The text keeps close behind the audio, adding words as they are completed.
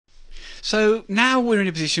So now we're in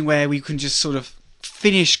a position where we can just sort of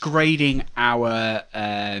finish grading our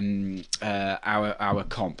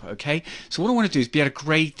comp. Okay, so what I want to do is be able to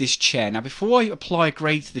grade this chair. Now before I apply a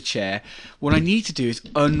grade to the chair, what I need to do is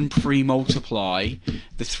unpre-multiply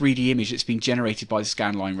the 3D image that's been generated by the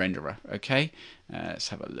scanline renderer. Okay, let's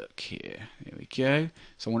have a look here. There we go.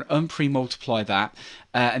 So I want to unpre-multiply that,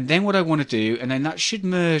 and then what I want to do, and then that should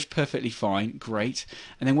merge perfectly fine. Great.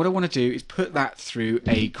 And then what I want to do is put that through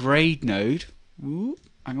a grade node. Ooh,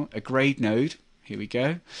 hang on, a grade node. Here we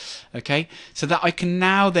go. Okay, so that I can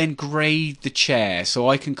now then grade the chair. So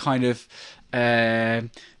I can kind of a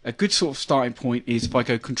good sort of starting point is if I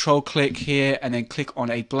go control click here and then click on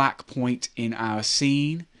a black point in our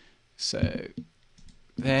scene. So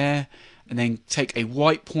there, and then take a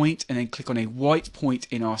white point and then click on a white point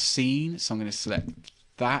in our scene. So I'm going to select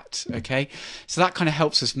that. Okay, so that kind of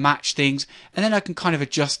helps us match things, and then I can kind of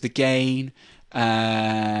adjust the gain,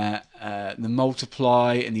 the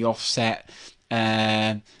multiply and the offset.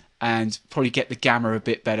 And probably get the gamma a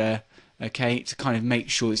bit better, okay, to kind of make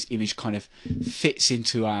sure this image kind of fits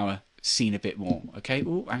into our scene a bit more. Okay,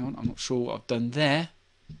 oh, hang on, I'm not sure what I've done there.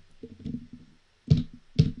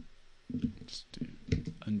 Just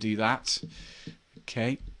undo that.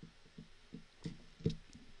 Okay.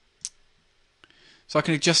 So I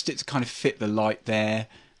can adjust it to kind of fit the light there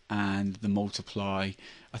and the multiply.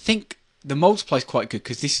 I think the multiply is quite good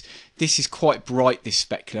because this is quite bright, this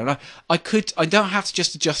specular. And I don't have to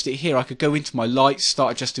just adjust it here. I could go into my lights,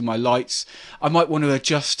 start adjusting my lights. I might want to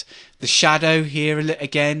adjust the shadow here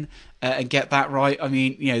again and get that right. I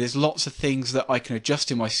mean, you know, there's lots of things that I can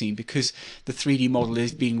adjust in my scene because the 3D model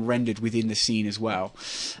is being rendered within the scene as well.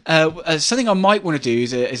 Something I might want to do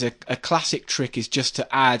is a classic trick is just to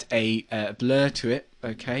add a blur to it.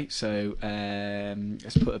 Okay, so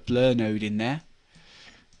let's put a blur node in there.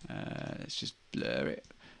 Let's just blur it.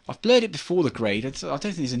 I've blurred it before the grade. I don't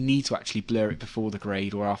think there's a need to actually blur it before the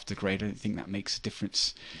grade or after the grade. I don't think that makes a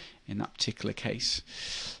difference in that particular case.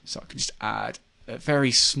 So I can just add a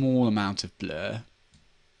very small amount of blur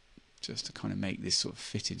just to kind of make this sort of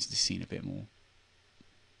fit into the scene a bit more.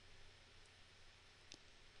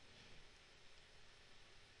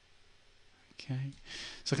 Okay,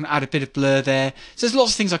 so I can add a bit of blur there. So there's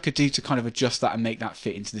lots of things I could do to kind of adjust that and make that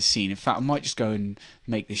fit into the scene. In fact, I might just go and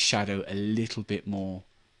make this shadow a little bit more,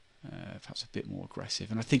 perhaps a bit more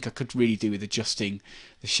aggressive. And I think I could really do with adjusting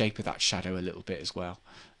the shape of that shadow a little bit as well.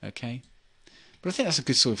 Okay, but I think that's a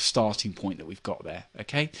good sort of starting point that we've got there.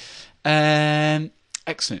 Okay,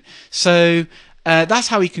 excellent. So that's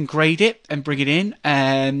how we can grade it and bring it in.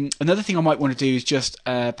 Another thing I might want to do is just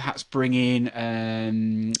perhaps bring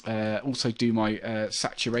in, also do my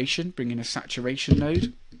saturation, bring in a saturation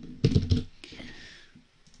node.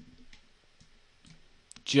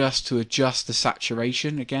 Just to adjust the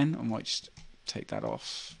saturation again. I might just take that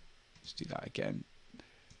off. Let's do that again.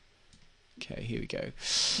 Okay, here we go.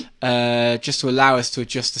 Just to allow us to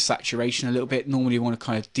adjust the saturation a little bit. Normally you want to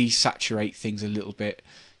kind of desaturate things a little bit,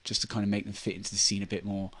 just to kind of make them fit into the scene a bit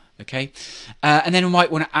more. Okay, and then we might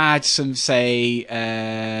want to add some, say,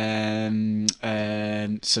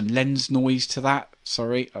 some lens noise to that.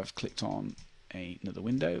 Sorry, I've clicked on another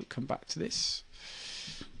window. Come back to this.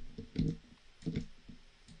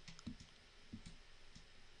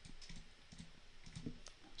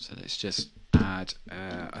 So let's just add,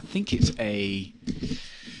 I think it's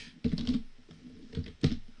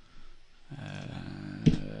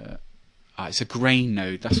it's a grain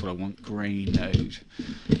node. That's what I want, grain node.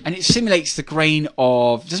 And it simulates the grain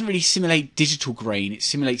of, doesn't really simulate digital grain, it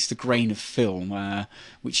simulates the grain of film,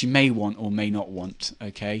 which you may want or may not want,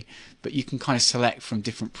 okay? But you can kind of select from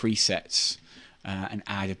different presets and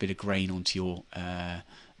add a bit of grain onto your,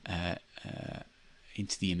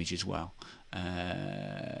 into the image as well.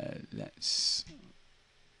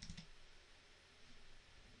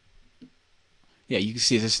 Yeah, you can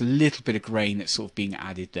see there's a little bit of grain that's sort of being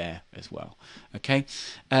added there as well. Okay,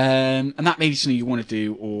 and that may be something you want to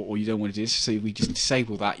do or you don't want to do. So we just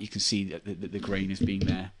disable that. You can see that the grain is being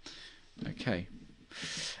there. Okay.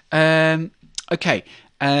 Okay.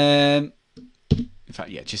 In fact,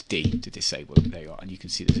 yeah, just D to disable it. There you are, and you can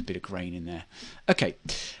see there's a bit of grain in there. Okay.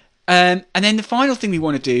 And then the final thing we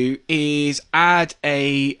want to do is add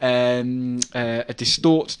a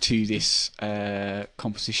distort to this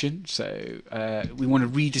composition. So we want to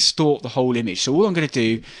re-distort the whole image. So all I'm going to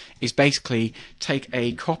do is basically take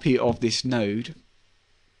a copy of this node.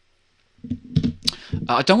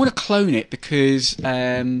 I don't want to clone it because if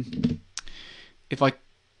I...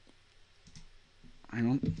 Hang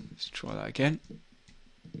on, let's try that again.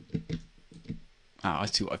 I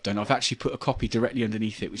see what I've done. I've actually put a copy directly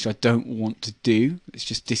underneath it, which I don't want to do. Let's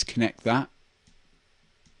just disconnect that.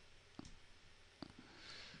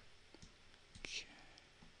 Okay.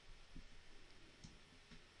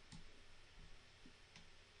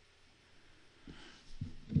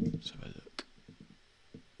 Let's have a look.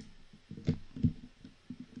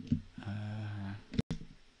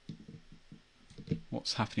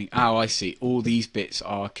 What's happening? Oh, I see. All these bits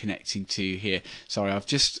are connecting to here. Sorry, I've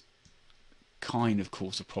just kind of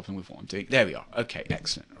caused a problem with what I'm doing. There we are. Okay,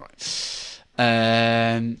 excellent. Right.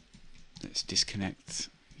 Let's disconnect.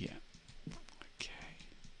 Yeah.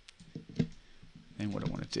 Okay. Then what I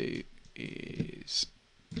want to do is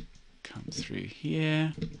come through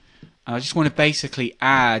here. And I just want to basically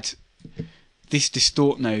add this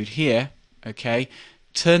distort node here. Okay.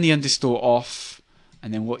 Turn the undistort off.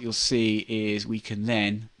 And then what you'll see is we can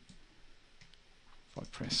then, if I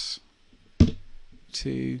press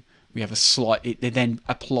 2, we have a slight, it then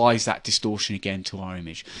applies that distortion again to our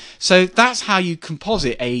image. So that's how you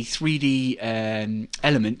composite a 3D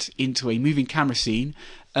element into a moving camera scene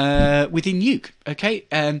within Nuke. Okay,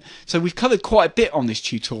 so we've covered quite a bit on this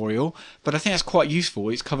tutorial, but I think that's quite useful.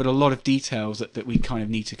 It's covered a lot of details that we kind of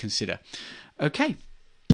need to consider. Okay.